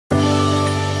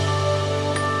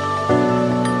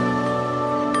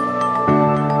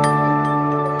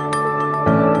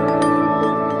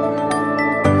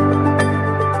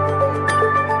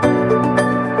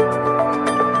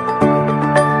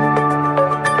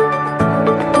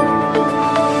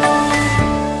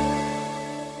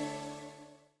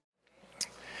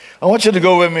I want you to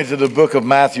go with me to the book of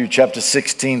Matthew, chapter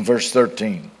 16, verse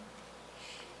 13.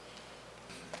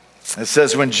 It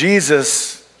says, when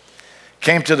Jesus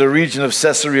came to the region of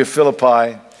Caesarea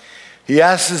Philippi, he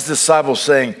asked his disciples,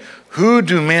 saying, who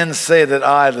do men say that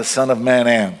I, the Son of Man,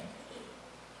 am?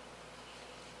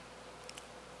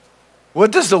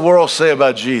 What does the world say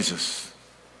about Jesus?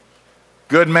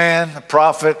 Good man, a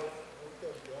prophet.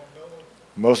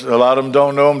 A lot of them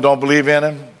don't know him, don't believe in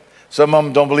him. Some of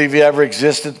them don't believe he ever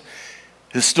existed.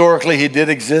 Historically, he did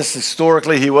exist.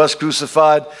 Historically, he was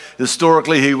crucified.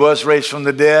 Historically, he was raised from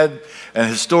the dead. And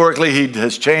historically, he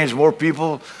has changed more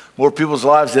people's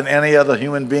lives than any other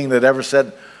human being that ever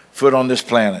set foot on this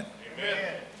planet.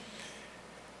 Amen.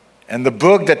 And the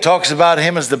book that talks about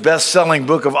him is the best-selling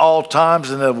book of all times,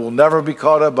 and it will never be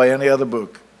caught up by any other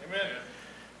book. Amen.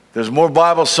 There's more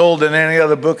Bibles sold than any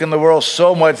other book in the world,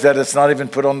 so much that it's not even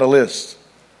put on the list.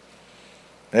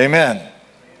 Amen.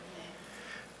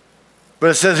 But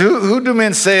it says, who do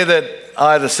men say that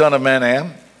I, the Son of Man,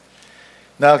 am?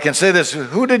 Now, I can say this.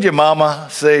 Who did your mama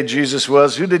say Jesus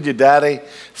was? Who did your daddy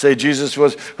say Jesus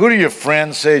was? Who do your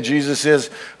friends say Jesus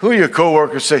is? Who do your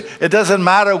coworkers say? It doesn't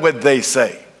matter what they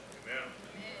say. Amen.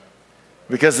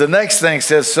 Because the next thing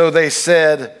says, so they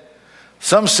said,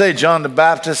 some say John the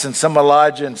Baptist, and some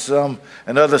Elijah,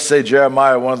 and others say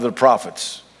Jeremiah, one of the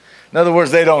prophets. In other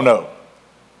words, they don't know.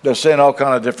 They're saying all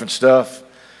kind of different stuff.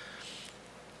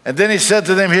 And then he said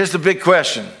to them, here's the big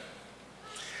question.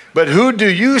 But who do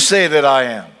you say that I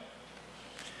am?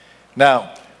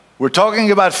 Now, we're talking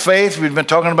about faith. We've been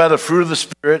talking about the fruit of the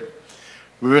Spirit.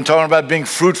 We've been talking about being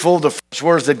fruitful. The first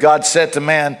words that God said to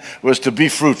man was to be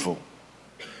fruitful.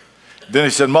 Then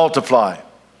he said, multiply.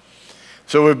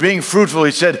 So we're being fruitful.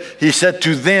 He said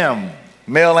to them,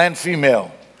 male and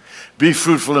female, be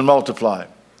fruitful and multiply.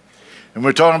 And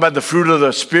we're talking about the fruit of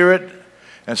the Spirit.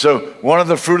 And so one of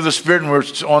the fruit of the Spirit, and we're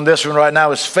on this one right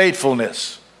now, is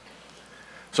faithfulness.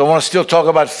 So I want to still talk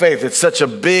about faith. It's such a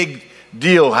big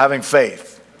deal having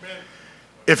faith. Amen.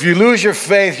 If you lose your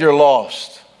faith, you're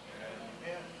lost.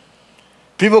 Amen.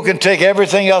 People can take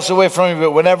everything else away from you,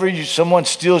 but whenever someone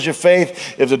steals your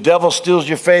faith, if the devil steals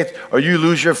your faith or you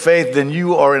lose your faith, then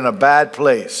you are in a bad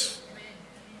place. Amen.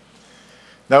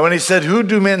 Now when he said, who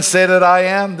do men say that I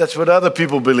am? That's what other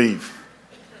people believe.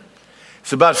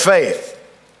 It's about faith.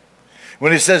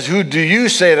 When he says, who do you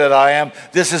say that I am?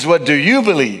 This is what do you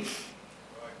believe?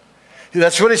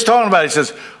 That's what he's talking about. He says,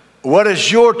 what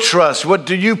is your trust? What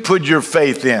do you put your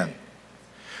faith in?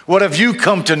 What have you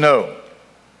come to know?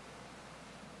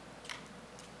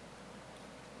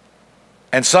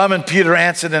 And Simon Peter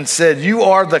answered and said, you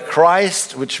are the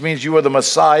Christ, which means you are the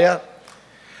Messiah,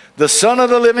 the Son of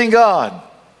the living God.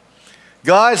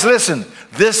 Guys, listen,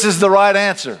 this is the right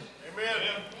answer.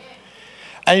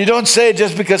 And you don't say it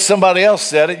just because somebody else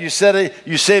said it. You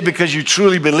say it because you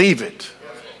truly believe it.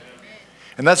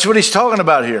 And that's what he's talking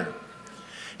about here.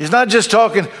 He's not just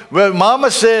talking, well,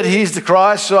 Mama said he's the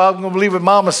Christ, so I'm going to believe what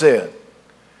Mama said.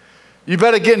 You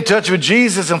better get in touch with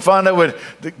Jesus and find out what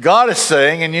God is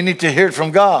saying, and you need to hear it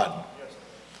from God.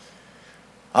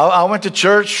 I went to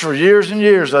church for years and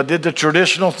years. I did the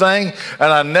traditional thing,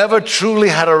 and I never truly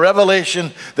had a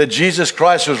revelation that Jesus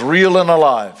Christ was real and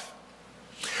alive.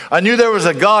 I knew there was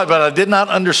a God, but I did not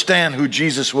understand who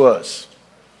Jesus was.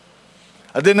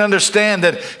 I didn't understand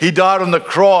that he died on the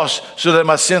cross so that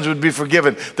my sins would be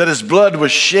forgiven, that his blood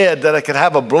was shed, that I could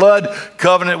have a blood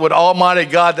covenant with Almighty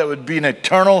God that would be an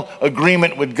eternal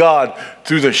agreement with God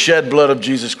through the shed blood of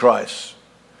Jesus Christ.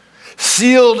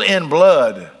 Sealed in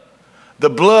blood, the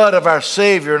blood of our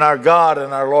Savior and our God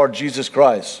and our Lord Jesus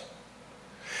Christ.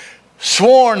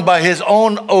 Sworn by his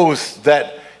own oath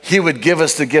that he would give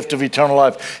us the gift of eternal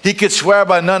life. He could swear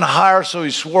by none higher, so he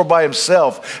swore by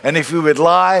himself. And if we would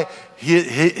lie,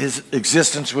 his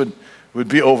existence would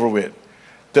be over with.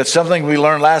 That's something we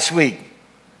learned last week,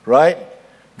 right?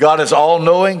 God is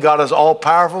all-knowing. God is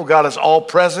all-powerful. God is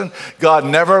all-present. God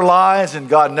never lies, and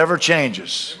God never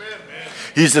changes. Amen.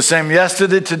 He's the same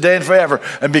yesterday, today, and forever.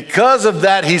 And because of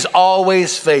that, he's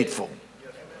always faithful.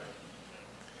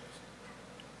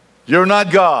 You're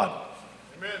not God.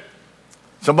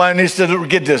 Somebody needs to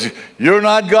get this. You're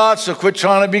not God, so quit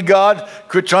trying to be God.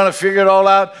 Quit trying to figure it all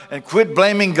out. And quit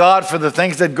blaming God for the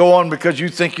things that go on because you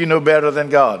think you know better than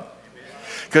God.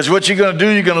 Because what you're going to do,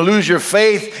 you're going to lose your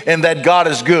faith in that God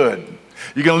is good.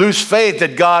 You're going to lose faith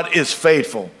that God is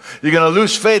faithful. You're going to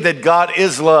lose faith that God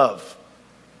is love.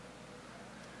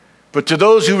 But to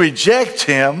those who reject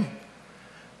him,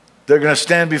 they're going to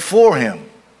stand before him.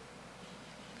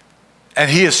 And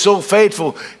he is so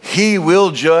faithful, he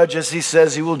will judge as he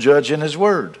says he will judge in his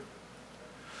word.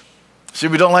 See,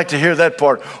 we don't like to hear that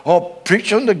part. Oh,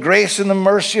 preach on the grace and the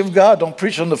mercy of God. Don't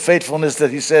preach on the faithfulness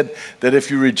that he said that if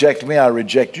you reject me, I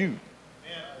reject you.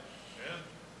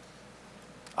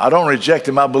 I don't reject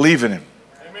him, I believe in him.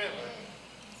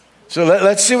 So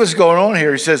let's see what's going on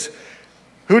here. He says,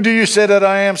 who do you say that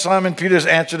I am? Simon Peter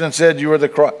answered and said, you are the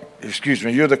Christ,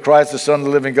 you're the Christ, the Son of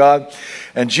the living God.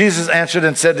 And Jesus answered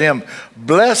and said to him,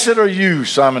 blessed are you,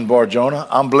 Simon Bar-Jonah.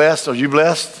 I'm blessed. Are you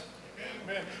blessed?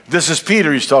 Amen. This is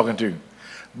Peter he's talking to.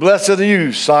 Blessed are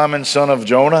you, Simon, son of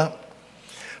Jonah.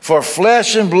 For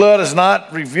flesh and blood has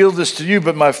not revealed this to you,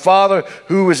 but my Father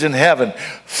who is in heaven.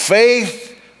 Faith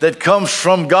that comes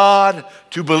from God,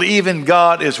 to believe in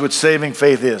God, is what saving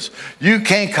faith is. You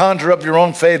can't conjure up your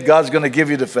own faith. God's going to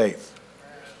give you the faith.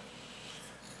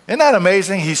 Isn't that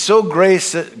amazing? He's so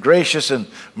gracious and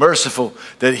merciful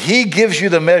that he gives you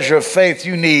the measure of faith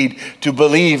you need to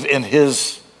believe in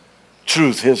his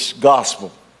truth, his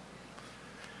gospel.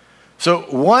 So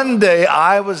one day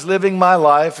I was living my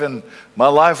life, and my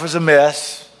life was a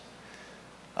mess.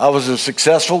 I was a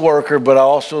successful worker, but I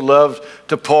also loved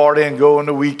to party and go on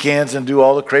the weekends and do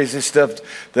all the crazy stuff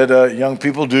that young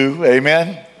people do. Amen?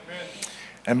 Amen.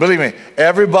 And believe me,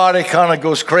 everybody kind of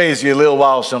goes crazy a little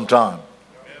while sometime.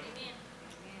 Amen.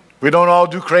 We don't all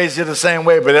do crazy the same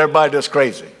way, but everybody does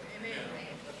crazy.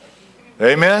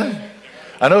 Amen? Amen?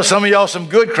 I know some of y'all some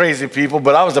good crazy people,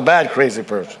 but I was a bad crazy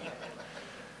person.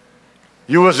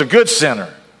 You was a good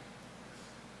sinner.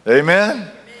 Amen?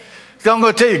 I'm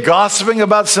going to tell you, gossiping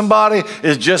about somebody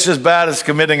is just as bad as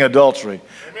committing adultery,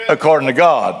 amen, according to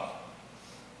God.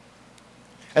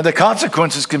 And the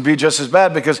consequences can be just as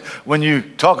bad, because when you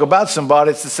talk about somebody,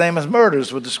 it's the same as murder,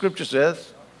 is what the scripture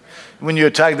says, when you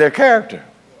attack their character.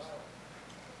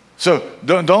 So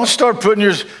don't start putting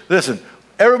listen,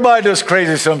 everybody does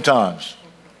crazy sometimes.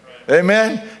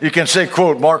 Amen? You can say,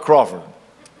 quote, Mark Crawford.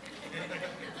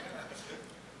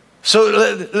 So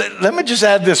let me just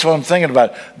add this while I'm thinking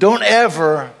about it. Don't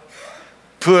ever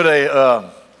put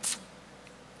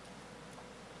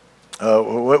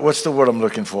what's the word I'm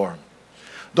looking for?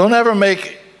 Don't ever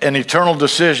make an eternal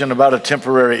decision about a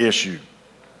temporary issue.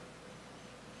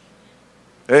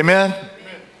 Amen?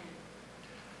 Amen.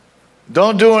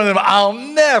 Don't do anything. I'll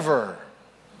never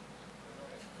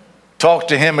talk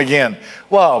to him again.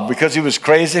 Well, because he was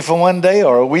crazy for one day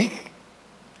or a week?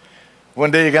 One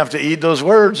day you're going to have to eat those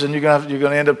words, and you're going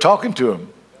to end up talking to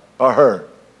him or her.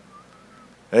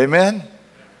 Amen?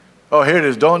 Oh, here it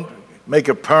is. Don't make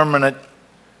a permanent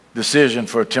decision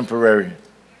for a temporary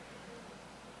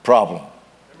problem.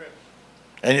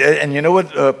 And you know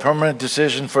what a permanent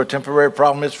decision for a temporary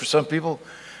problem is for some people?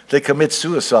 They commit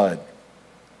suicide.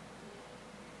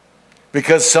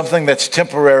 Because something that's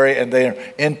temporary, and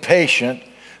they're impatient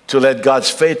to let God's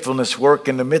faithfulness work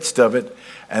in the midst of it,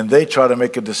 and they try to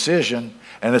make a decision,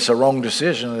 and it's a wrong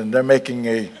decision, and they're making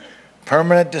a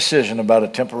permanent decision about a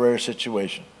temporary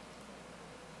situation.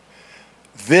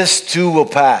 This too will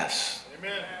pass.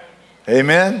 Amen.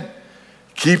 Amen?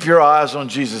 Keep your eyes on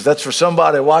Jesus. That's for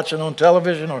somebody watching on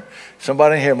television, or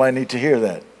somebody in here might need to hear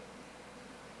that.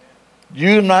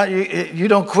 You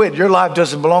don't quit. Your life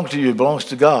doesn't belong to you. It belongs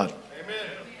to God.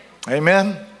 Amen.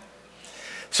 Amen?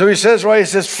 So he says, right, he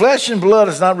says, flesh and blood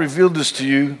has not revealed this to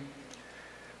you,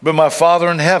 but my Father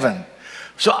in heaven.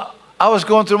 So I was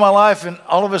going through my life, and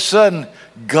all of a sudden,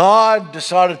 God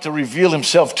decided to reveal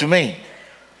himself to me.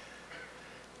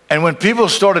 And when people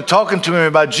started talking to me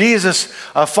about Jesus,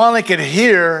 I finally could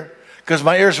hear because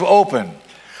my ears were open.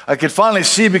 I could finally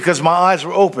see because my eyes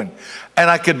were open. And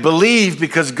I could believe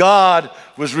because God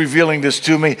was revealing this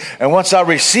to me. And once I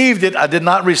received it, I did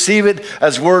not receive it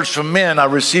as words from men. I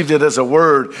received it as a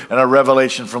word and a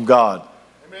revelation from God.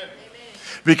 Amen.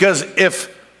 Because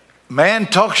if man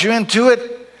talks you into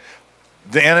it,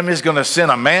 the enemy is going to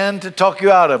send a man to talk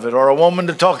you out of it, or a woman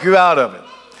to talk you out of it.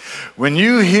 When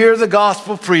you hear the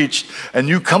gospel preached and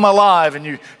you come alive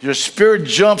and your spirit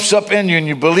jumps up in you and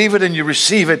you believe it and you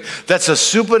receive it, that's a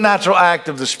supernatural act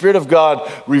of the Spirit of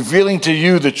God revealing to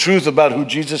you the truth about who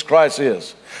Jesus Christ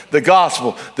is. The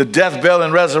gospel, the death, burial,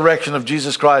 and resurrection of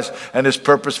Jesus Christ, and his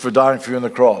purpose for dying for you on the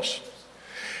cross.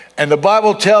 And the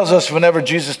Bible tells us whenever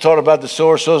Jesus taught about the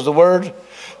sower sows the word,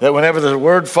 that whenever the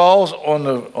word falls on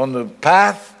the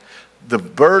path, the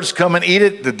birds come and eat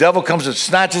it, the devil comes and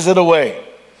snatches it away.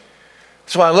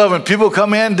 That's why I love when people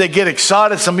come in, they get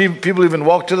excited. Some people even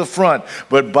walk to the front.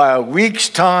 But by a week's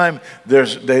time, they're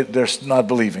not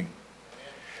believing.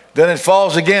 Then it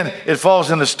falls again. It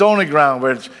falls in the stony ground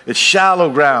where it's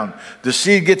shallow ground. The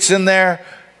seed gets in there.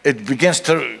 It begins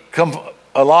to come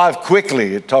alive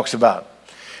quickly, it talks about.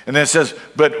 And then it says,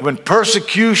 but when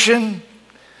persecution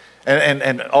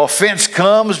and offense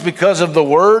comes because of the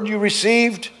word you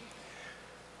received,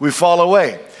 we fall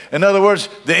away. In other words,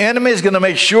 the enemy is going to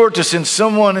make sure to send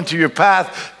someone into your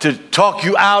path to talk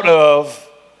you out of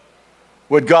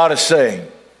what God is saying.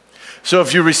 So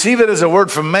if you receive it as a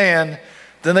word from man,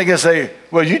 then they can say,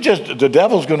 well, the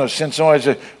devil's going to send someone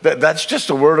to say, that's just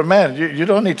a word of man. You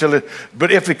don't need to live.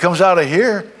 But if it comes out of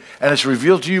here and it's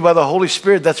revealed to you by the Holy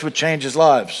Spirit, that's what changes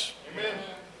lives. Amen.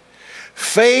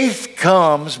 Faith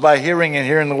comes by hearing and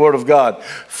hearing the word of God.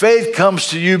 Faith comes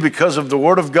to you because of the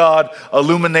word of God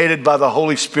illuminated by the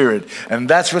Holy Spirit. And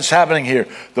that's what's happening here.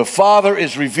 The Father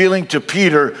is revealing to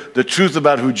Peter the truth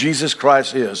about who Jesus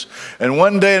Christ is. And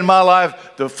one day in my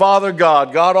life, the Father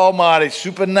God Almighty,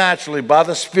 supernaturally by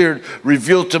the Spirit,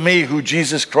 revealed to me who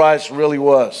Jesus Christ really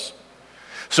was.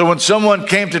 So when someone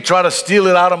came to try to steal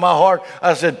it out of my heart,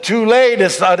 I said, too late,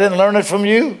 I didn't learn it from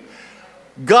you.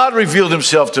 God revealed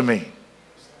himself to me.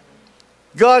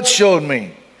 God showed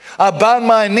me. I bowed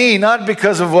my knee, not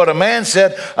because of what a man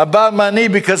said. I bowed my knee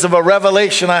because of a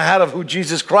revelation I had of who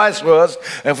Jesus Christ was.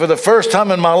 And for the first time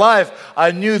in my life,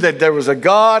 I knew that there was a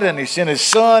God and he sent his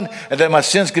son and that my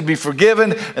sins could be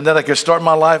forgiven and that I could start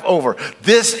my life over.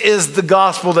 This is the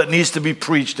gospel that needs to be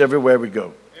preached everywhere we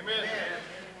go.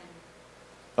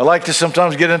 I like to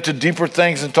sometimes get into deeper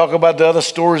things and talk about the other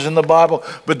stories in the Bible,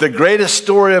 but the greatest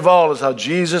story of all is how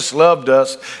Jesus loved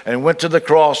us and went to the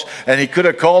cross, and he could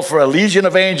have called for a legion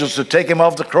of angels to take him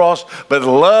off the cross, but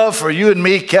love for you and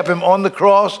me kept him on the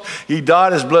cross. He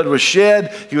died, his blood was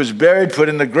shed, he was buried, put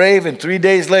in the grave, and 3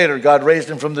 days later God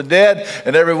raised him from the dead,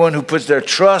 and everyone who puts their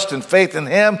trust and faith in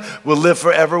him will live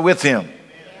forever with him.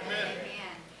 Amen.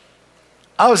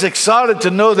 I was excited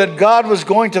to know that God was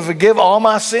going to forgive all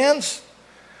my sins,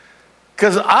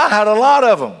 because I had a lot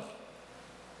of them.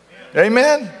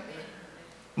 Amen?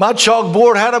 My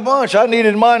chalkboard had a bunch. I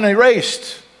needed mine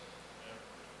erased.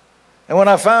 And when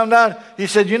I found out, he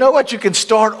said, you know what? You can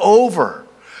start over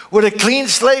with a clean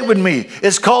slate with me.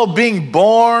 It's called being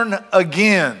born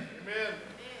again. Amen.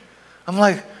 I'm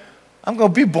like, I'm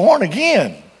going to be born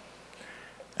again.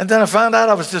 And then I found out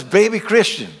I was this baby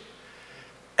Christian.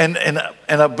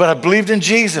 But I believed in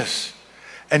Jesus.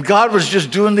 And God was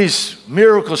just doing these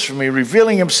miracles for me,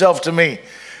 revealing himself to me.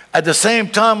 At the same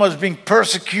time, I was being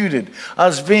persecuted. I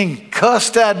was being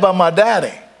cussed at by my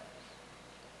daddy.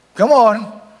 Come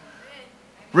on.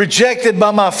 Rejected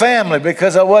by my family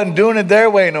because I wasn't doing it their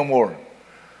way no more.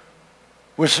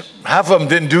 Which half of them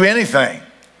didn't do anything.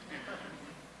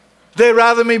 They'd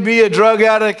rather me be a drug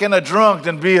addict and a drunk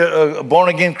than be a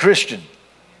born-again Christian.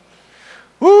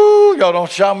 Woo, y'all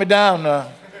don't shout me down now.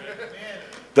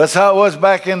 That's how it was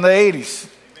back in the 80s.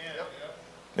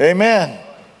 Amen.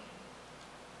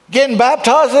 Getting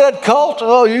baptized at that cult?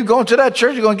 Oh, you going to that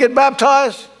church, you're going to get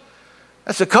baptized?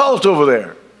 That's a cult over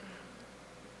there.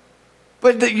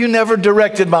 But you never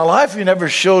directed my life. You never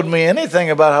showed me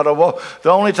anything about how to walk. The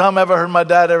only time I ever heard my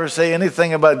dad ever say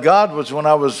anything about God was when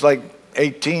I was like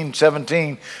 18,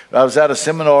 17. I was at a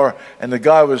seminar and the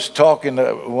guy was talking,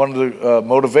 one of the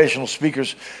motivational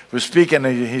speakers was speaking,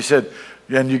 and he said,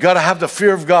 and you got to have the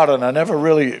fear of God. And I never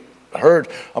really heard,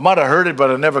 I might have heard it,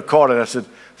 but I never caught it. I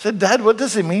said, Dad, what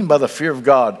does he mean by the fear of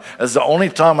God? That's the only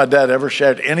time my dad ever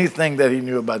shared anything that he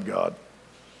knew about God.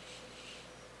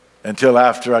 Until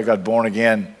after I got born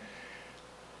again.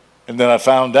 And then I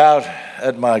found out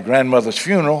at my grandmother's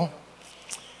funeral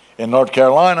in North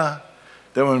Carolina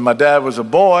that when my dad was a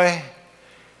boy,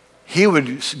 he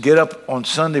would get up on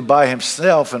Sunday by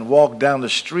himself and walk down the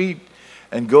street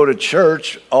and go to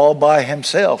church all by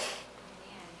himself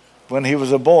when he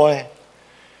was a boy.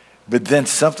 But then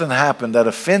something happened that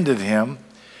offended him,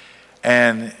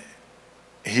 and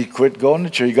he quit going to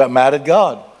church. He got mad at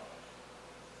God.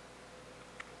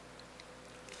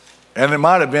 And it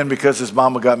might have been because his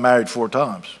mama got married 4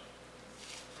 times.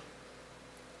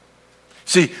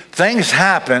 See, things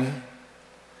happen,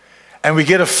 and we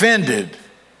get offended.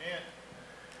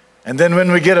 And then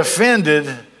when we get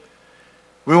offended,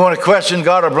 we want to question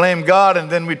God or blame God, and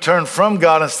then we turn from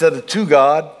God instead of to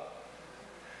God.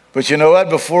 But you know what?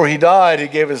 Before he died, he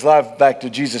gave his life back to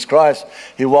Jesus Christ.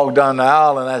 He walked down the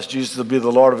aisle and asked Jesus to be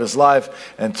the Lord of his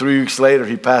life, and 3 weeks later,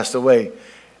 he passed away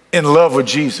in love with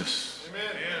Jesus.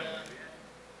 Amen.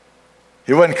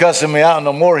 He wasn't cussing me out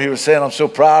no more. He was saying, I'm so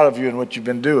proud of you and what you've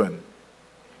been doing. Amen.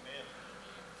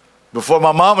 Before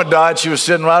my mama died, she was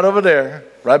sitting right over there,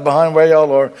 right behind where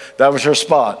y'all are. That was her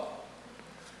spot.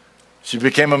 She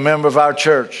became a member of our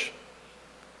church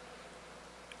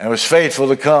and was faithful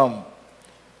to come.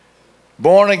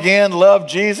 Born again, loved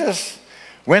Jesus,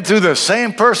 went through the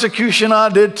same persecution I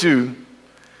did too,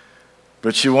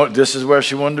 But this is where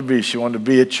she wanted to be. She wanted to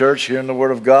be at church, hearing the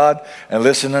word of God, and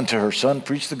listening to her son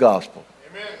preach the gospel.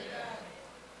 Amen.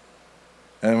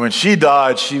 And when she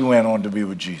died, she went on to be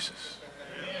with Jesus.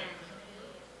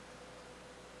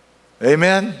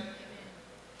 Amen?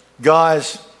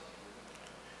 Guys,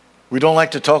 we don't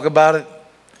like to talk about it,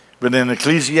 but in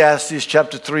Ecclesiastes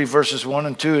chapter 3, verses 1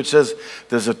 and 2, it says,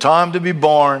 there's a time to be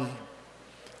born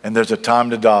and there's a time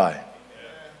to die.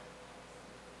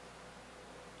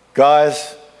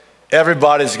 Guys,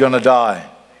 everybody's going to die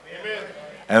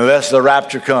unless the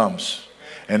rapture comes.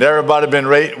 And everybody's been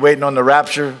waiting on the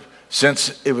rapture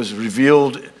since it was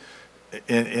revealed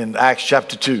in Acts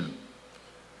chapter 2,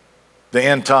 the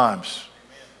end times.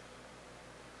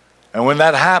 And when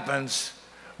that happens,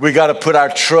 we got to put our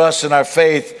trust and our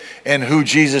faith in who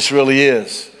Jesus really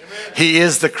is. Amen. He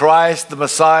is the Christ, the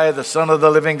Messiah, the Son of the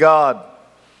living God.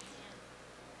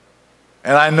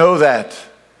 And I know that.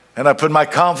 And I put my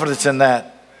confidence in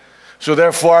that. So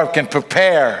therefore I can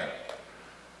prepare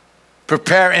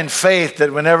in faith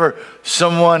that whenever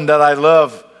someone that I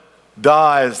love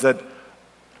dies, that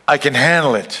I can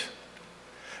handle it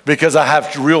because I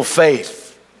have real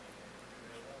faith.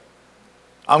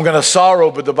 I'm going to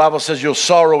sorrow, but the Bible says you'll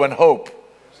sorrow in hope.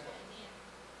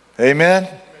 Amen?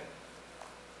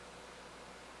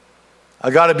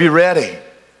 I got to be ready.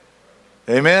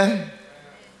 Amen?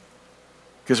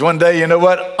 Because one day, you know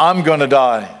what? I'm going to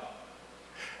die.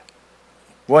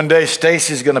 One day,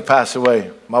 Stacy's going to pass away.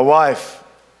 My wife.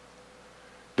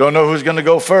 Don't know who's going to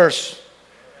go first.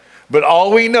 But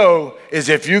all we know is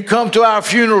if you come to our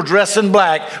funeral dressed in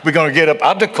black, we're going to get up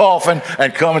out the coffin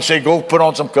and come and say, go put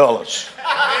on some colors.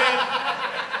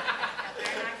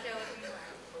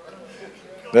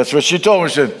 That's what she told me.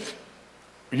 She said,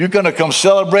 you're going to come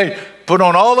celebrate, put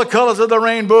on all the colors of the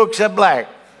rainbow except black.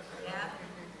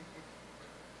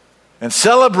 And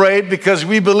celebrate because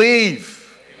we believe.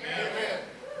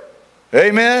 Amen.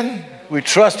 Amen. We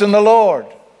trust in the Lord.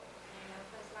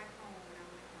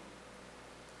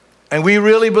 And we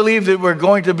really believe that we're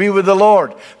going to be with the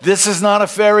Lord. This is not a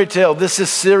fairy tale. This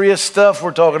is serious stuff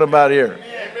we're talking about here.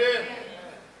 Amen.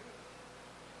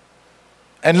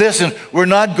 And listen, we're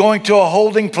not going to a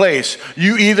holding place.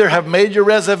 You either have made your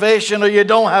reservation or you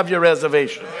don't have your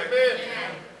reservation. Amen.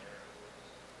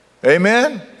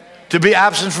 Amen? To be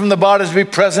absent from the body is to be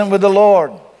present with the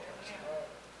Lord.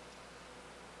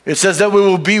 It says that we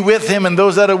will be with him, and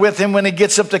those that are with him when he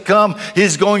gets up to come,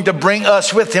 he's going to bring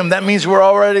us with him. That means we're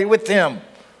already with him.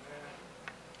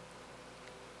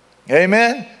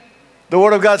 Amen? The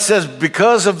Word of God says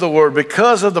because of the Word,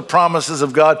 because of the promises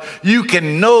of God, you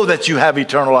can know that you have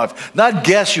eternal life. Not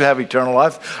guess you have eternal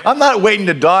life. I'm not waiting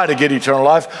to die to get eternal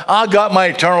life. I got my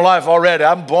eternal life already.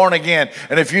 I'm born again.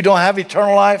 And if you don't have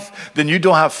eternal life, then you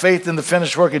don't have faith in the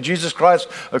finished work of Jesus Christ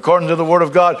according to the Word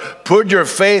of God. Put your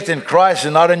faith in Christ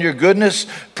and not in your goodness.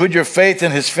 Put your faith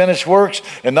in his finished works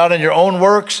and not in your own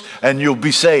works, and you'll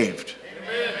be saved.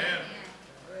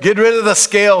 Get rid of the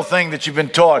scale thing that you've been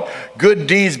taught. Good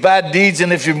deeds, bad deeds,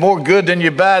 and if you're more good than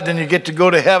you're bad, then you get to go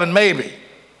to heaven, maybe.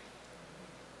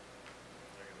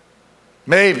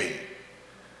 Maybe.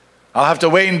 I'll have to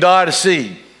wait and die to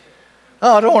see.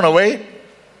 Oh, I don't want to wait.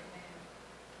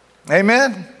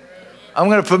 Amen? I'm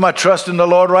going to put my trust in the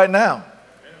Lord right now.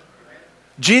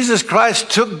 Jesus Christ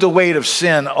took the weight of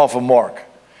sin off of Mark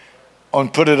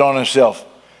and put it on himself.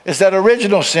 It's that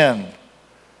original sin.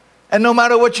 And no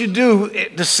matter what you do,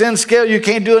 the sin scale, you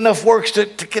can't do enough works to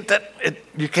get that.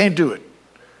 You can't do it.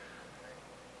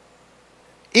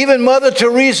 Even Mother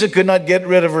Teresa could not get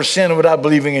rid of her sin without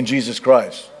believing in Jesus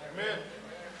Christ.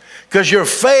 Because your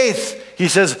faith, he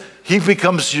says, he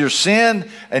becomes your sin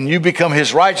and you become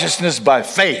his righteousness by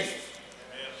faith.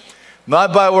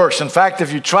 Not by works. In fact,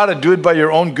 if you try to do it by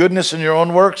your own goodness and your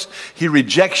own works, he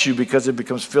rejects you because it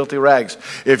becomes filthy rags.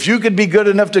 If you could be good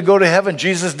enough to go to heaven,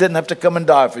 Jesus didn't have to come and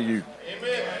die for you.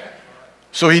 Amen.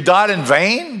 So he died in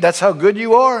vain? That's how good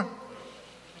you are?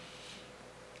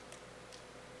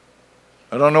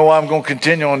 I don't know why I'm going to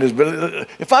continue on this, but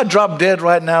if I drop dead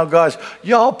right now, guys,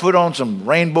 y'all put on some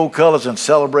rainbow colors and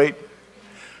celebrate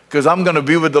because I'm going to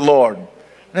be with the Lord. And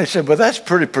they said, but that's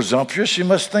pretty presumptuous. You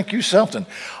must think you something.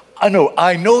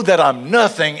 I know that I'm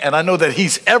nothing, and I know that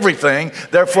he's everything.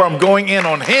 Therefore, I'm going in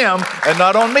on him and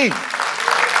not on me.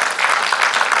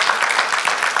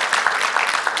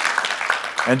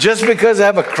 And just because I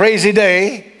have a crazy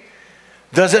day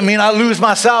doesn't mean I lose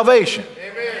my salvation.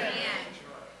 Amen.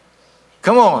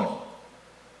 Come on.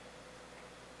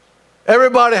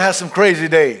 Everybody has some crazy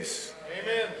days.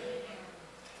 Amen.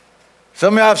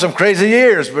 Some of you have some crazy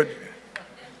years, but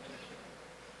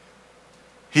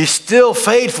he's still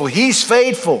faithful. He's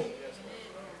faithful.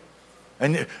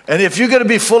 And if you're going to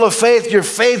be full of faith, your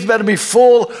faith better be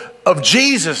full of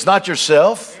Jesus, not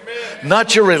yourself,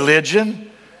 not your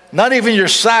religion, not even your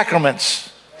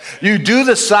sacraments. You do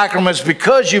the sacraments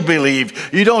because you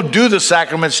believe. You don't do the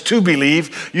sacraments to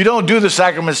believe. You don't do the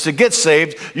sacraments to get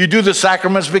saved. You do the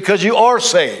sacraments because you are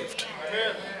saved.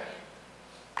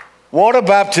 Water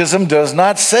baptism does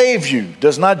not save you,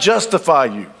 does not justify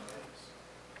you.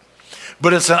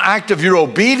 But it's an act of your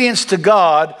obedience to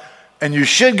God, and you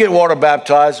should get water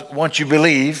baptized once you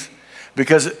believe,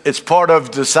 because it's part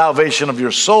of the salvation of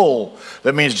your soul.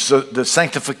 That means the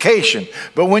sanctification.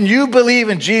 But when you believe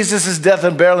in Jesus' death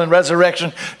and burial and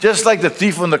resurrection, just like the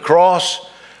thief on the cross,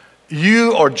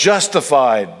 you are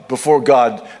justified before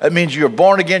God. That means you're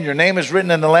born again, your name is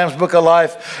written in the Lamb's Book of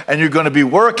Life, and you're going to be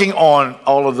working on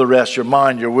all of the rest, your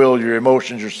mind, your will, your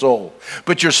emotions, your soul.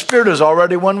 But your spirit is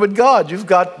already one with God. You've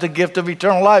got the gift of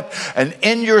eternal life. And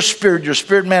in your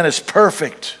spirit man is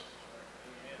perfect.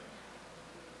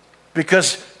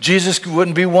 Because Jesus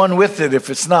wouldn't be one with it if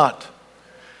it's not.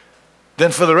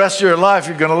 Then for the rest of your life,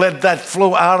 you're going to let that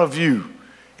flow out of you,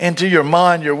 into your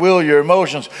mind, your will, your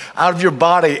emotions, out of your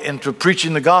body, into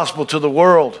preaching the gospel to the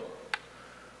world,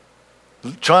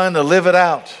 trying to live it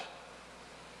out.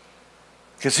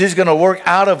 Because he's going to work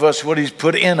out of us what he's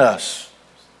put in us.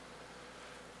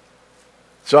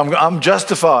 So I'm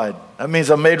justified. That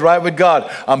means I'm made right with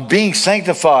God. I'm being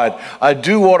sanctified. I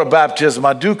do water baptism.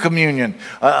 I do communion.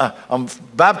 I'm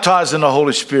baptized in the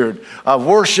Holy Spirit. I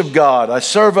worship God. I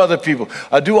serve other people.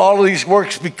 I do all of these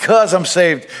works because I'm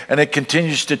saved, and it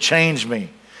continues to change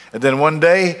me. And then one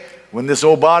day, when this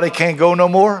old body can't go no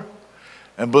more,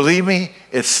 and believe me,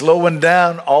 it's slowing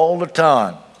down all the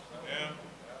time.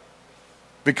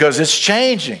 Because it's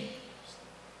changing.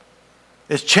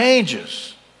 It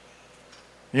changes.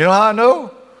 You know how I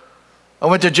know? I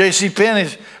went to J.C.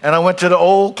 Penney's and I went to the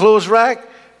old clothes rack,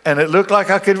 and it looked like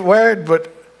I could wear it,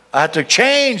 but I had to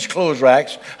change clothes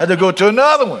racks. I had to go to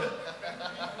another one.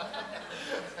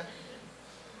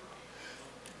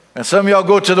 And some of y'all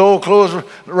go to the old clothes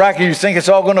rack and you think it's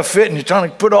all going to fit, and you're trying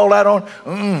to put all that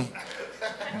on.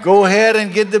 Go ahead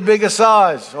and get the bigger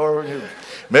size. Or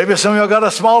maybe some of y'all got a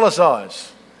smaller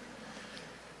size.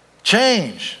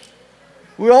 Change.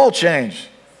 We all change.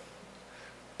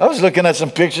 I was looking at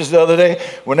some pictures the other day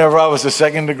whenever I was a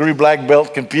second-degree black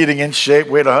belt competing in shape,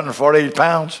 weighed 148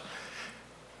 pounds.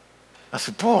 I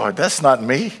said, boy, that's not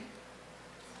me.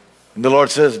 And the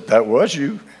Lord says, that was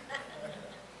you.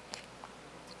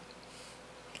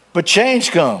 But change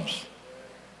comes.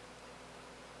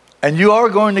 And you are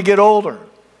going to get older.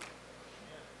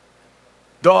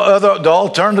 The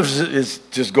alternative is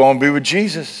just go and be with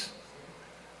Jesus.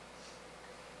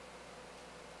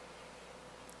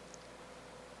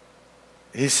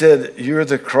 He said, you're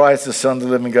the Christ, the Son of the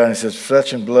living God. And he says,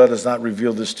 flesh and blood has not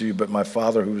revealed this to you, but my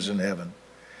Father who is in heaven.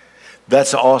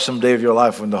 That's an awesome day of your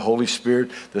life when the Holy Spirit,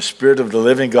 the Spirit of the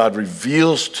living God,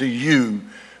 reveals to you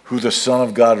who the Son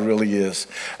of God really is.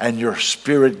 And your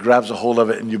spirit grabs a hold of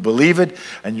it, and you believe it,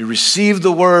 and you receive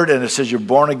the word, and it says you're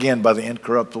born again by the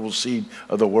incorruptible seed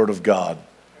of the word of God.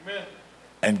 Amen.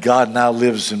 And God now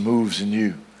lives and moves in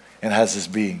you and has his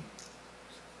being.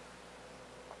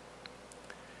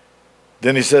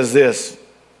 Then he says this,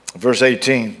 verse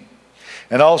 18,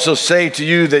 and also say to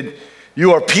you that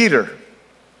you are Peter,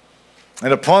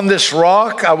 and upon this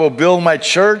rock I will build my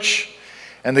church,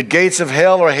 and the gates of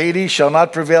hell or Hades shall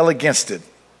not prevail against it.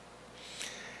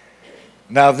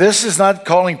 Now this is not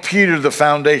calling Peter the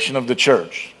foundation of the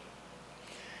church.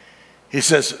 He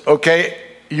says, okay,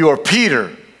 you are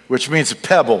Peter, which means a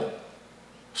pebble,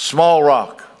 small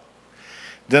rock.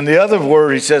 Then the other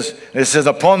word it says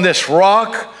upon this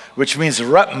rock, which means a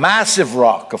massive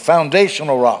rock, a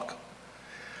foundational rock.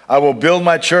 I will build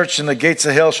my church, and the gates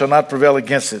of hell shall not prevail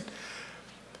against it.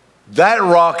 That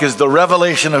rock is the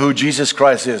revelation of who Jesus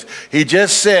Christ is. He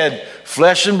just said,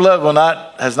 flesh and blood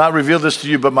has not revealed this to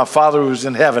you, but my Father who is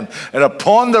in heaven. And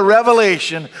upon the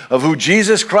revelation of who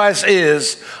Jesus Christ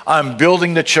is, I'm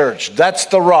building the church. That's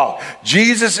the rock.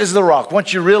 Jesus is the rock.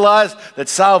 Once you realize that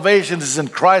salvation is in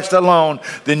Christ alone,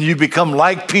 then you become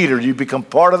like Peter. You become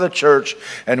part of the church.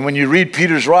 And when you read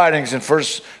Peter's writings in 1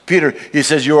 Peter, he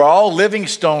says, you are all living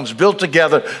stones built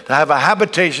together to have a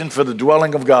habitation for the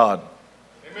dwelling of God.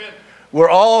 We're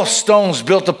all stones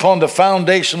built upon the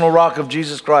foundational rock of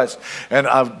Jesus Christ. And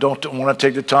I don't want to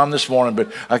take the time this morning,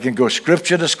 but I can go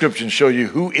scripture to scripture and show you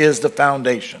who is the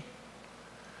foundation.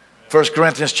 1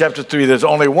 Corinthians chapter 3, there's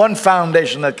only one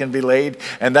foundation that can be laid,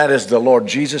 and that is the Lord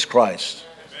Jesus Christ.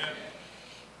 Amen.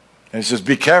 And it says,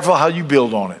 be careful how you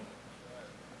build on it.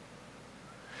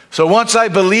 So once I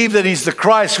believe that he's the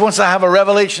Christ, once I have a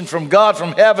revelation from God,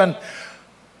 from heaven,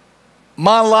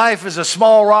 My life is a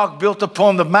small rock built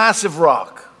upon the massive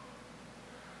rock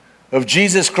of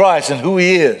Jesus Christ and who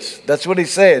he is. That's what he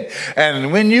said.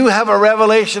 And when you have a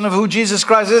revelation of who Jesus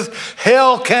Christ is,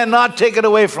 hell cannot take it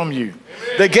away from you.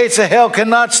 The gates of hell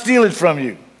cannot steal it from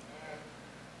you.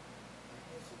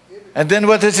 And then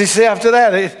what does he say after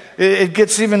that? It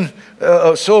gets even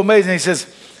so amazing. He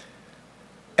says,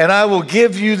 and I will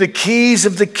give you the keys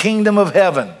of the kingdom of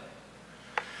heaven.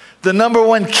 The number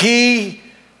one key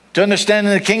to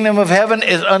understanding the kingdom of heaven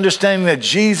is understanding that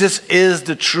Jesus is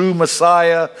the true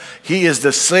Messiah. He is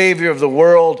the Savior of the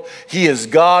world. He is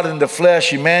God in the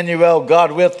flesh, Emmanuel,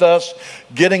 God with us,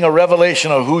 getting a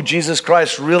revelation of who Jesus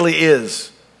Christ really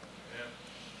is.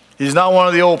 He's not one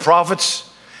of the old prophets.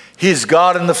 He's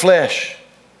God in the flesh.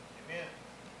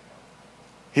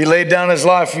 He laid down his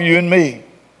life for you and me.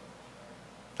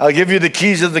 I'll give you the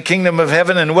keys of the kingdom of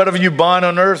heaven, and whatever you bind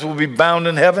on earth will be bound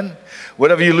in heaven.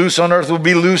 Whatever you loose on earth will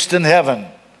be loosed in heaven.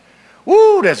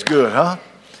 Woo, that's good, huh?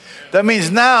 That means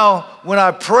now when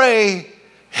I pray,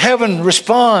 heaven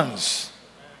responds.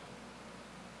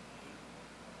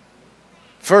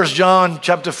 1 John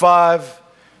chapter 5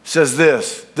 says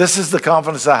this. This is the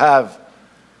confidence I have,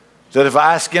 that if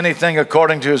I ask anything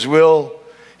according to his will,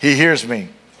 he hears me.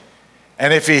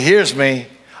 And if he hears me,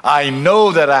 I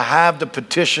know that I have the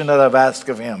petition that I've asked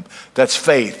of him. That's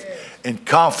faith and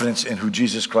confidence in who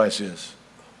Jesus Christ is.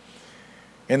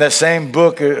 In that same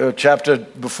book, chapter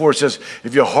before, it says,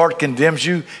 if your heart condemns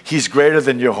you, he's greater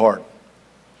than your heart,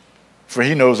 for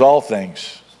he knows all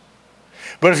things.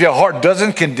 But if your heart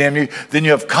doesn't condemn you, then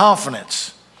you have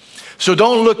confidence. So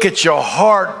don't look at your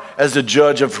heart as the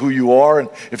judge of who you are and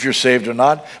if you're saved or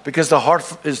not, because the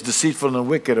heart is deceitful and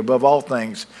wicked above all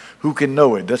things. Who can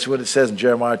know it? That's what it says in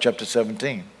Jeremiah chapter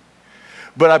 17.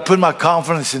 But I put my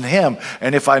confidence in him,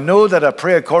 and if I know that I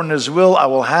pray according to his will, I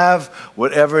will have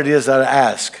whatever it is that I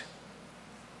ask.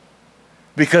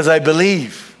 Because I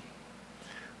believe.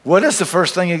 What is the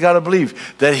first thing you got to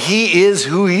believe? That he is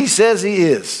who he says he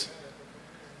is.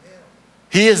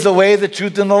 He is the way, the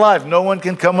truth, and the life. No one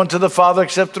can come unto the Father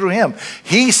except through him.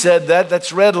 He said that.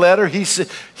 That's red letter. He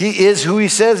is who he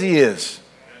says he is.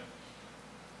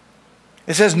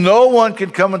 It says, no one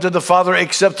can come unto the Father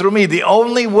except through me. The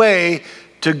only way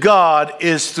to God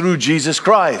is through Jesus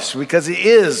Christ, because he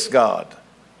is God.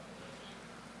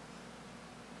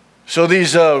 So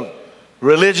these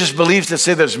religious beliefs that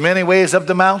say there's many ways up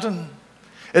the mountain,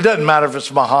 it doesn't matter if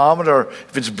it's Muhammad or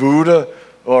if it's Buddha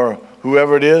or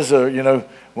whoever it is, or, you know,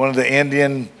 one of the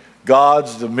Indian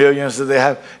gods, the millions that they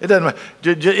have. It doesn't matter.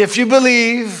 If you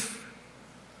believe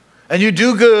and you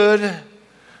do good,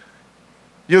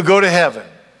 you'll go to heaven.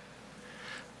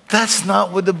 That's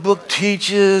not what the book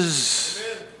teaches.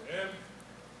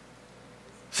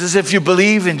 It says if you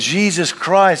believe in Jesus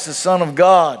Christ, the Son of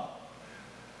God.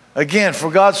 Again, for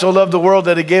God so loved the world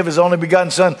that he gave his only begotten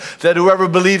Son, that whoever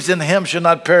believes in him should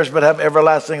not perish but have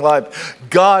everlasting life.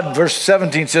 God, verse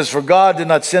 17 says, for God did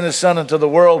not send his Son into the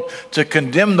world to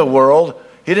condemn the world.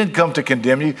 He didn't come to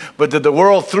condemn you, but that the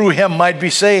world through him might be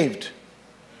saved.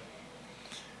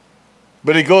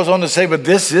 But he goes on to say, but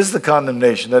this is the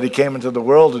condemnation, that he came into the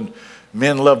world and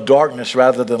men love darkness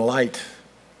rather than light.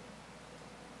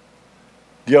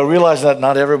 Do you realize that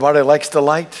not everybody likes the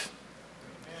light?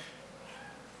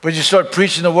 But you start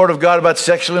preaching the word of God about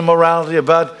sexual immorality,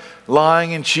 about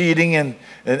lying and cheating and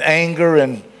anger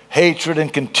and hatred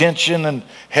and contention and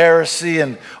heresy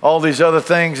and all these other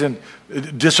things, and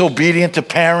disobedient to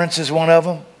parents is one of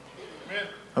them.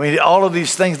 I mean, all of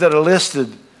these things that are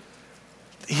listed,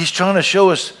 he's trying to show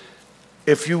us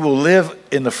if you will live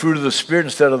in the fruit of the Spirit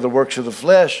instead of the works of the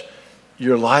flesh,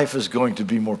 your life is going to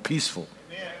be more peaceful.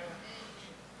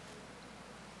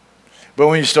 But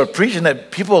when you start preaching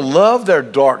that, people love their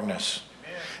darkness.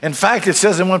 In fact, it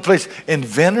says in one place,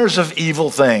 inventors of evil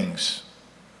things.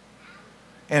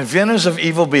 Inventors of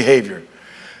evil behavior.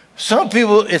 Some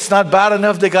people, it's not bad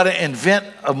enough, they got to invent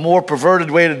a more perverted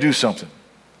way to do something.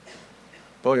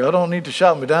 Boy, y'all don't need to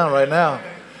shout me down right now.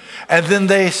 And then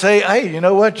they say, hey, you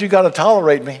know what? You got to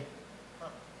tolerate me.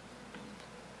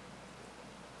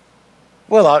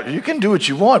 Well, you can do what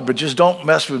you want, but just don't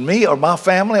mess with me or my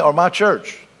family or my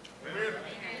church.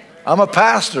 I'm a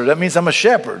pastor. That means I'm a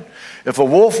shepherd. If a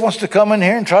wolf wants to come in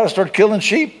here and try to start killing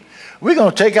sheep, we're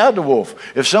going to take out the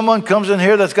wolf. If someone comes in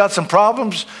here that's got some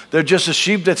problems, they're just a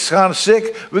sheep that's kind of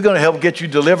sick, we're going to help get you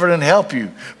delivered and help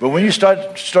you. But when you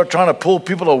start trying to pull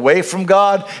people away from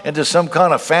God into some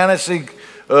kind of fantasy,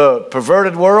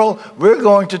 perverted world, we're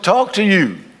going to talk to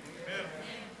you.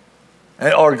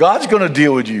 Or God's going to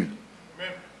deal with you.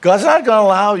 God's not going to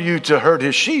allow you to hurt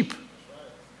his sheep.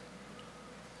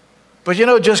 But you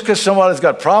know, just because somebody's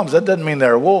got problems, that doesn't mean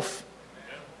they're a wolf.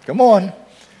 Come on.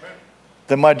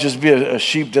 There might just be a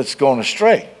sheep that's going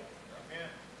astray.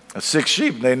 A sick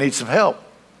sheep, they need some help.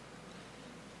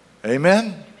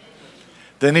 Amen?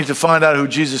 They need to find out who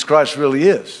Jesus Christ really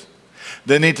is.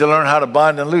 They need to learn how to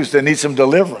bind and loose. They need some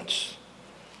deliverance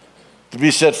to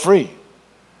be set free.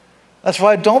 That's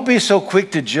why don't be so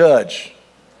quick to judge.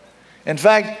 In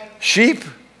fact, sheep,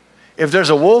 if there's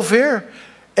a wolf here,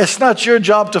 it's not your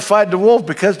job to fight the wolf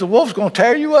because the wolf's going to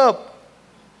tear you up.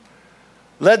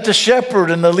 Let the shepherd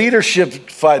and the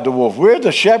leadership fight the wolf. We're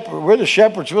the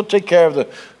shepherds. We'll take care of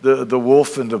the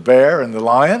wolf and the bear and the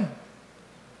lion.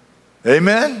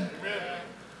 Amen? Amen.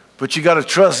 But you got to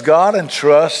trust God and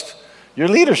trust your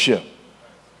leadership.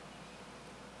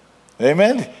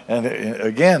 Amen? And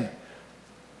again,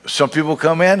 some people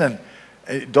come in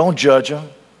and don't judge them.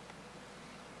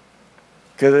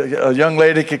 Because a young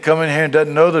lady could come in here and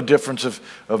doesn't know the difference of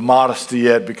modesty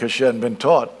yet because she hadn't been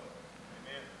taught.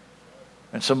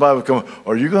 And somebody would come,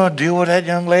 are you going to deal with that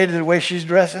young lady the way she's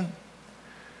dressing?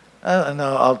 And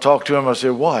I'll talk to him. I say,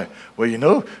 why? Well, you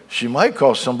know, she might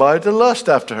cause somebody to lust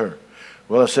after her.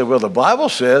 Well, I said, well, the Bible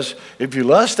says if you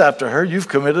lust after her, you've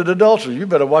committed adultery. You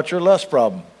better watch your lust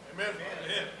problem. Amen.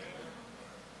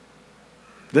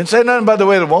 Didn't say nothing about the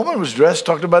way the woman was dressed.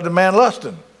 Talked about the man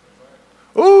lusting.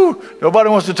 Ooh, nobody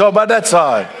wants to talk about that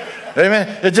side.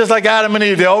 Amen. It's just like Adam and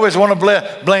Eve. They always want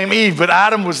to blame Eve, but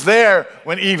Adam was there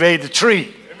when Eve ate the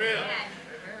tree. Amen.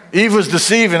 Eve was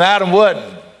deceiving, Adam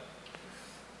wasn't.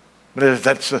 But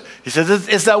he says,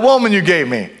 it's that woman you gave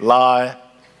me. Lie.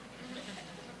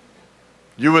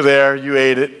 You were there, you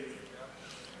ate it.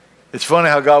 It's funny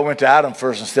how God went to Adam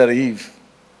first instead of Eve.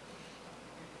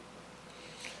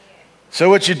 So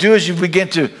what you do is you begin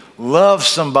to love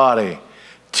somebody.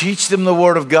 Teach them the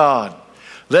Word of God.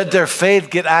 Let their faith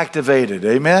get activated.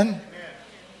 Amen? Amen?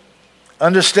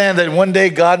 Understand that one day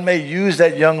God may use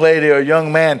that young lady or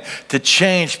young man to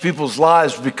change people's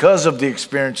lives because of the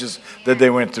experiences that they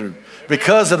went through,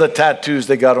 because of the tattoos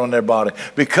they got on their body,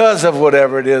 because of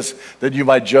whatever it is that you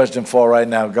might judge them for right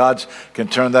now. God can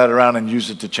turn that around and use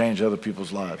it to change other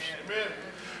people's lives. Amen.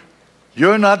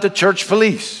 You're not the church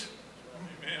police.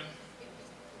 Amen.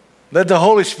 Let the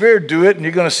Holy Spirit do it, and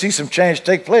you're going to see some change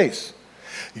take place.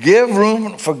 Give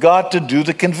room for God to do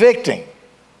the convicting.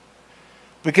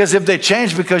 Because if they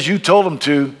change because you told them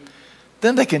to,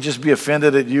 then they can just be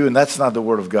offended at you, and that's not the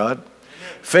Word of God. Amen.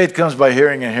 Faith comes by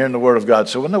hearing and hearing the Word of God.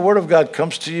 So when the Word of God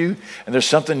comes to you and there's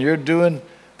something you're doing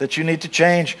that you need to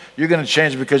change, you're going to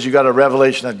change because you got a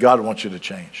revelation that God wants you to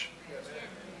change.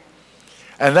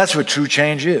 And that's what true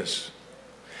change is.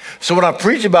 So when I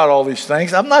preach about all these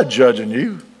things, I'm not judging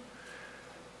you,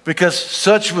 because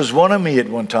such was one of me at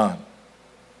one time.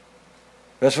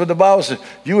 That's what the Bible says.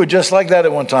 You were just like that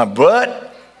at one time.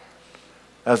 But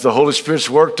as the Holy Spirit's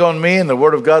worked on me and the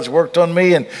Word of God's worked on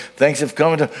me and things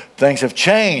have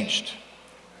changed.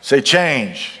 Say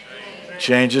change.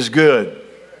 Change is good.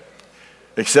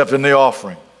 Except in the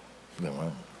offering.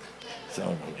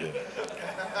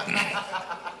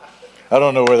 I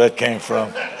don't know where that came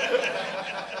from.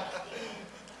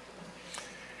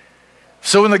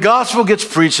 So when the gospel gets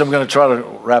preached, I'm going to try to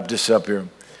wrap this up here.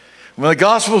 When the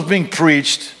gospel is being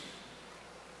preached,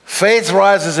 faith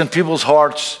rises in people's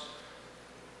hearts,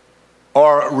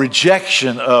 or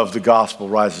rejection of the gospel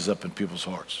rises up in people's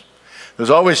hearts. There's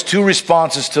always two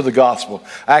responses to the gospel.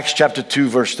 Acts chapter 2,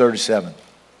 verse 37.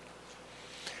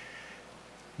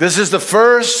 This is the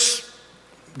first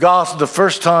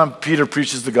time Peter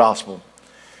preaches the gospel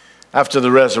after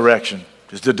the resurrection.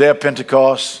 It's the day of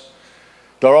Pentecost.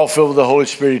 They're all filled with the Holy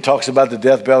Spirit. He talks about the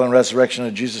death, burial, and resurrection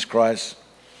of Jesus Christ.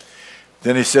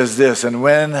 Then he says this, and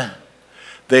when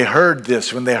they heard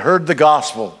this, when they heard the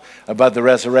gospel about the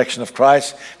resurrection of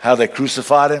Christ, how they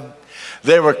crucified him,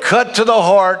 they were cut to the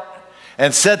heart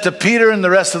and said to Peter and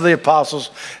the rest of the apostles,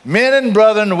 men and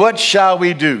brethren, what shall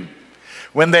we do?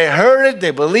 When they heard it, they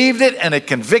believed it, and it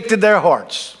convicted their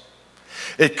hearts.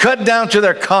 It cut down to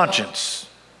their conscience.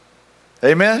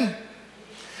 Amen?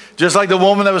 Just like the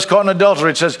woman that was caught in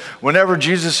adultery. It says, whenever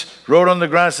Jesus wrote on the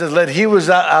ground, it says, let he who was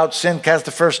out sin cast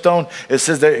the first stone. It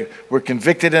says they were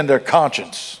convicted in their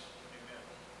conscience.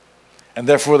 And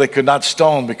therefore they could not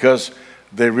stone because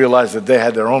they realized that they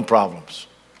had their own problems.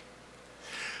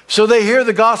 So they hear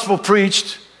the gospel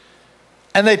preached,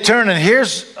 and they turn, and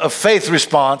here's a faith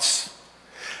response.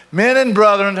 Men and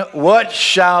brethren, what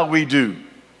shall we do?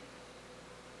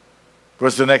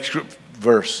 What's the next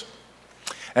verse?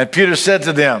 And Peter said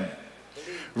to them,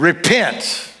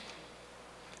 repent,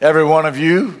 every one of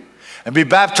you, and be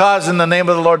baptized in the name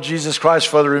of the Lord Jesus Christ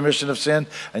for the remission of sin,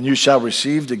 and you shall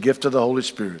receive the gift of the Holy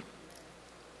Spirit.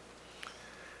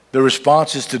 The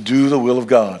response is to do the will of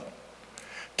God,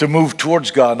 to move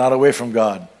towards God, not away from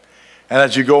God. And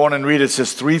as you go on and read, it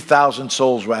says 3,000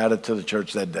 souls were added to the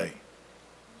church that day.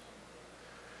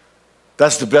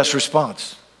 That's the best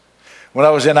response. When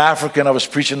I was in Africa and I was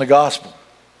preaching the gospel,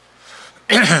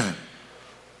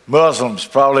 Muslims,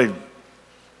 probably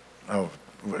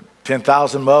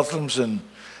 10,000 Muslims, and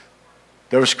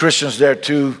there was Christians there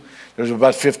too. There was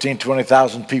about 15,000,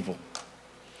 20,000 people.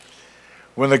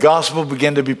 When the gospel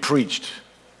began to be preached,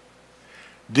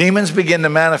 demons began to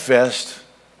manifest.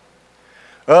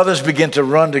 Others began to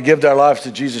run to give their lives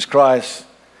to Jesus Christ.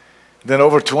 Then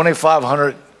over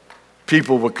 2,500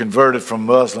 people were converted from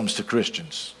Muslims to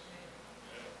Christians.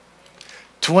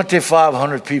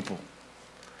 2,500 people.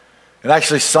 And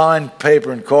actually signed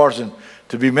paper and cards and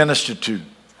to be ministered to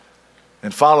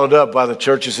and followed up by the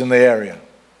churches in the area.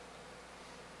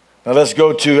 Now let's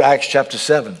go to Acts chapter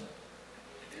 7,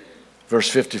 verse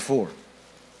 54.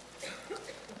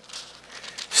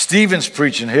 Stephen's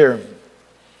preaching here.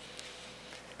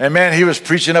 And man, he was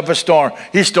preaching up a storm.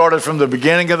 He started from the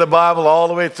beginning of the Bible all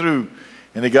the way through.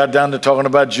 And he got down to talking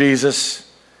about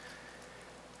Jesus.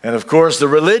 And of course, the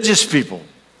religious people.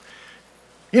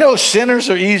 You know, sinners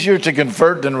are easier to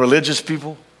convert than religious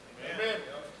people.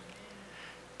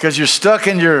 Because you're stuck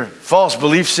in your false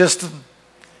belief system.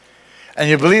 And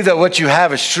you believe that what you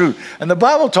have is true. And the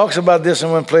Bible talks about this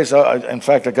in one place. In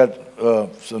fact, I got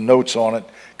some notes on it.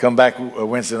 Come back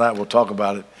Wednesday night, we'll talk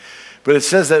about it. But it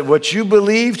says that what you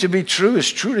believe to be true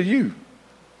is true to you.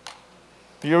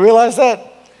 Do you realize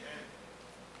that?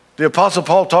 The Apostle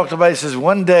Paul talked about it. He says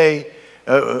one day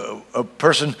a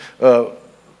person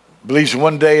believes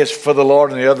one day is for the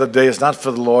Lord and the other day is not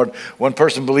for the Lord. One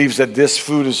person believes that this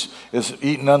food is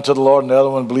eaten unto the Lord, and the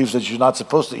other one believes that you're not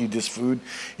supposed to eat this food.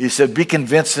 He said, be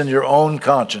convinced in your own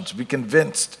conscience. Be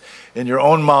convinced in your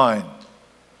own mind.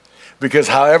 Because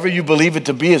however you believe it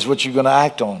to be is what you're going to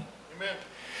act on. Amen.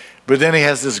 But then he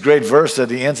has this great verse that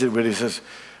he ends it with. He says,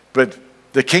 but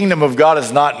the kingdom of God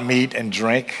is not meat and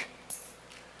drink,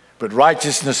 but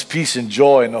righteousness, peace, and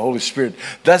joy in the Holy Spirit.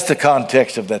 That's the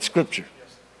context of that scripture.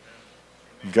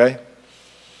 Okay?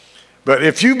 But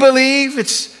if you believe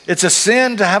it's a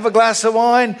sin to have a glass of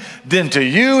wine, then to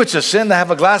you it's a sin to have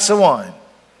a glass of wine.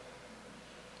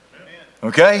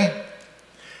 Okay?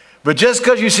 But just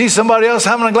because you see somebody else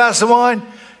having a glass of wine,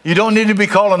 you don't need to be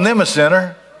calling them a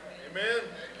sinner. Amen.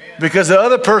 Because the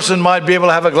other person might be able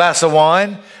to have a glass of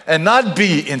wine and not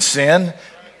be in sin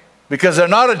because they're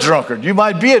not a drunkard. You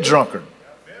might be a drunkard.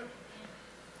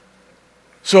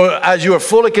 So as you are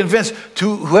fully convinced,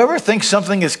 to whoever thinks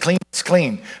something is clean, it's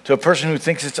clean. To a person who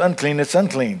thinks it's unclean, it's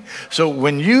unclean. So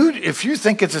if you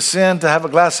think it's a sin to have a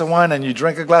glass of wine and you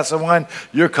drink a glass of wine,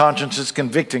 your conscience is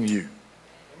convicting you.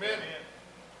 Amen.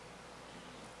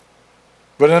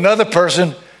 But another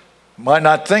person might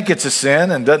not think it's a sin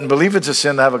and doesn't believe it's a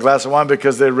sin to have a glass of wine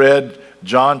because they read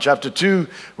John chapter 2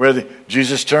 where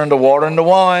Jesus turned the water into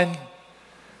wine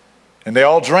and they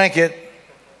all drank it.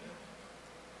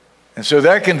 And so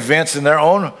they're convinced in their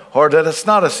own heart that it's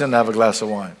not a sin to have a glass of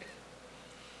wine.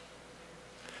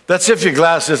 That's if your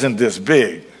glass isn't this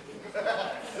big.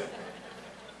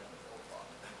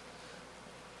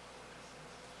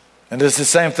 And it's the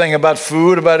same thing about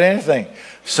food, about anything.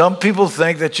 Some people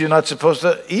think that you're not supposed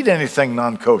to eat anything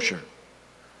non-kosher.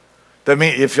 That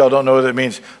means, if y'all don't know what that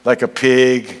means, like a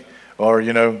pig or,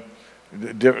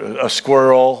 a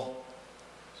squirrel.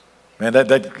 Man,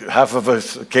 that half of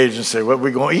us occasionally say, what are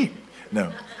we going to eat? No.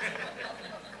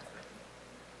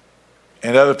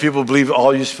 And other people believe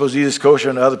all you're supposed to eat is kosher,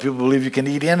 and other people believe you can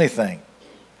eat anything.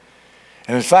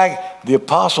 And in fact, the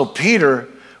Apostle Peter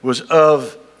was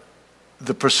of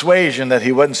the persuasion that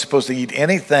he wasn't supposed to eat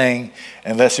anything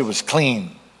unless it was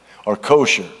clean or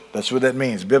kosher. That's what that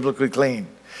means, biblically clean.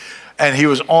 And he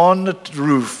was on the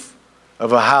roof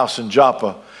of a house in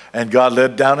Joppa, and God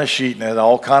let down a sheet and it had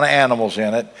all kind of animals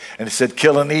in it. And it said,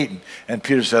 kill and eat. And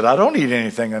Peter said, I don't eat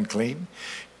anything unclean.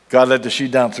 God let the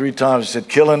sheet down 3 times. He said,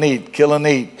 kill and eat, kill and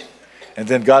eat. And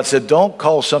then God said, don't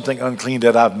call something unclean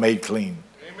that I've made clean.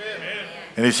 Amen.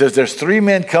 And he says, there's 3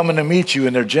 men coming to meet you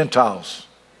and they're Gentiles.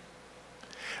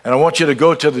 And I want you to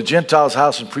go to the Gentiles'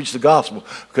 house and preach the gospel,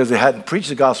 because they hadn't preached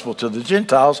the gospel to the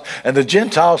Gentiles, and the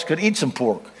Gentiles could eat some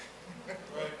pork.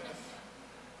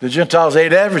 The Gentiles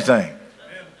ate everything.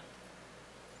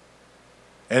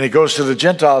 And he goes to the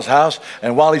Gentiles' house,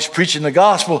 and while he's preaching the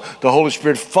gospel, the Holy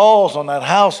Spirit falls on that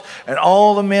house, and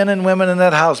all the men and women in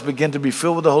that house begin to be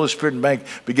filled with the Holy Spirit and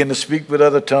begin to speak with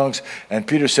other tongues. And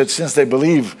Peter said, since they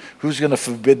believe, who's going to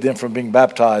forbid them from being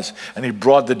baptized? And he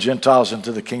brought the Gentiles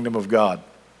into the kingdom of God.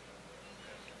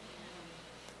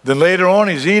 Then later on,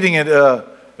 he's eating at,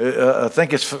 I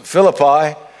think it's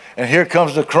Philippi, And here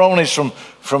comes the cronies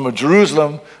from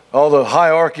Jerusalem, all the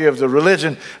hierarchy of the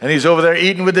religion, and he's over there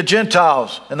eating with the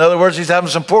Gentiles. In other words, he's having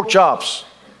some pork chops.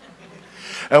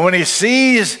 And when he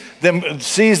sees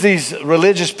these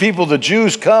religious people, the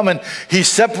Jews coming, he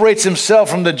separates himself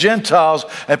from the Gentiles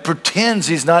and pretends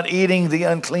he's not eating the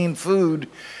unclean food.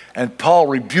 And Paul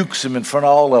rebukes him in front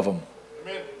of all of them.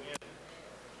 Amen.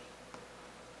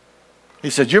 He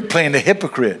said, you're playing the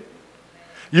hypocrite.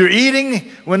 You're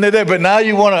eating when they're there, but now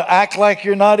you want to act like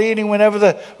you're not eating whenever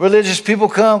the religious people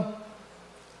come?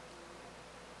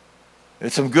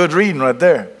 It's some good reading right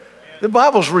there. Amen. The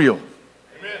Bible's real.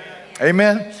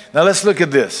 Amen. Now let's look at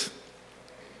this.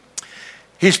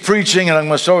 He's preaching, and I'm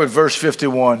going to start with verse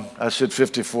 51. I said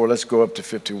 54. Let's go up to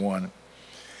 51.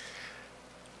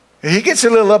 He gets a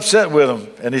little upset with them,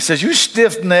 and he says, you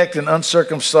stiff-necked and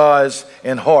uncircumcised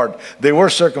in heart. They were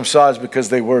circumcised because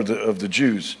they were of the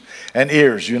Jews. And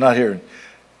ears, you're not hearing.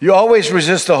 You always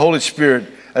resist the Holy Spirit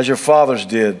as your fathers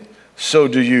did. So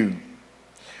do you.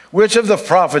 Which of the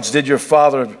prophets did your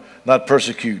father not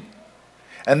persecute?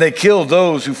 And they killed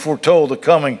those who foretold the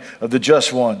coming of the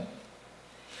just one,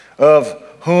 of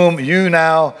whom you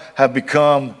now have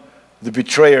become the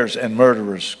betrayers and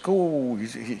murderers. Oh,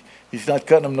 he's not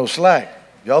cutting them no slack.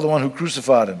 Y'all the one who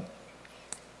crucified him.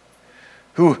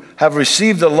 Who have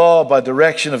received the law by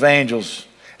direction of angels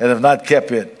and have not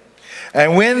kept it.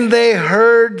 And when they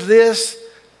heard this,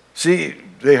 see,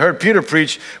 they heard Peter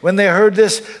preach. When they heard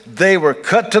this, they were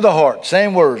cut to the heart.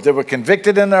 Same words. They were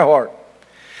convicted in their heart.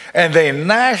 And they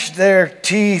gnashed their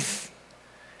teeth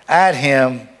at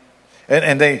him,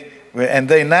 and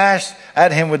they gnashed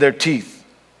at him with their teeth.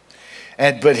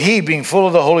 But he, being full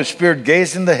of the Holy Spirit,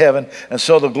 gazed into heaven and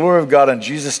saw the glory of God and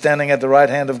Jesus standing at the right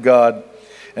hand of God,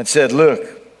 and said, look,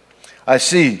 I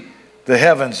see the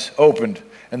heavens opened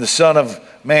and the Son of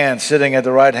Man sitting at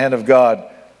the right hand of God.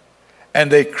 And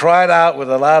they cried out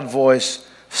with a loud voice,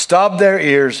 stopped their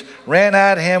ears, ran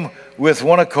at him with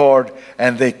one accord,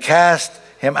 and they cast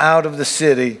him out of the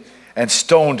city and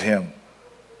stoned him.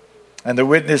 And the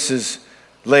witnesses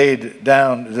laid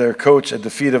down their coats at the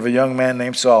feet of a young man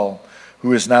named Saul,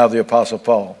 who is now the Apostle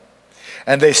Paul.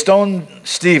 And they stoned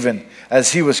Stephen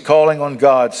as he was calling on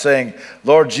God, saying,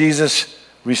 Lord Jesus,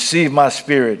 receive my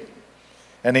spirit.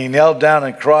 And he knelt down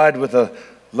and cried with a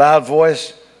loud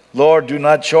voice, Lord, do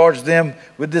not charge them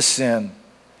with this sin.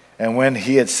 And when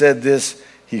he had said this,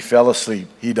 he fell asleep.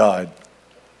 He died.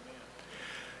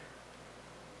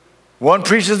 One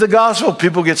preaches the gospel,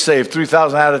 people get saved.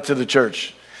 3,000 added to the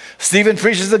church. Stephen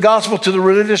preaches the gospel to the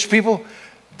religious people.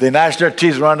 They gnash their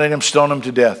teeth, run at him, stone him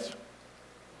to death.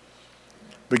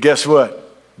 But guess what?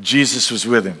 Jesus was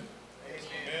with him.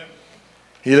 Amen.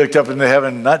 He looked up into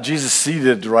heaven, not Jesus seated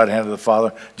at the right hand of the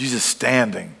Father, Jesus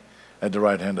standing at the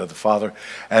right hand of the Father.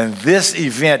 And this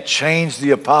event changed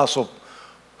the Apostle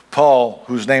Paul,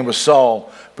 whose name was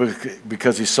Saul,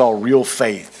 because he saw real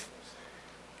faith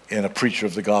in a preacher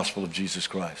of the gospel of Jesus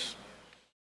Christ.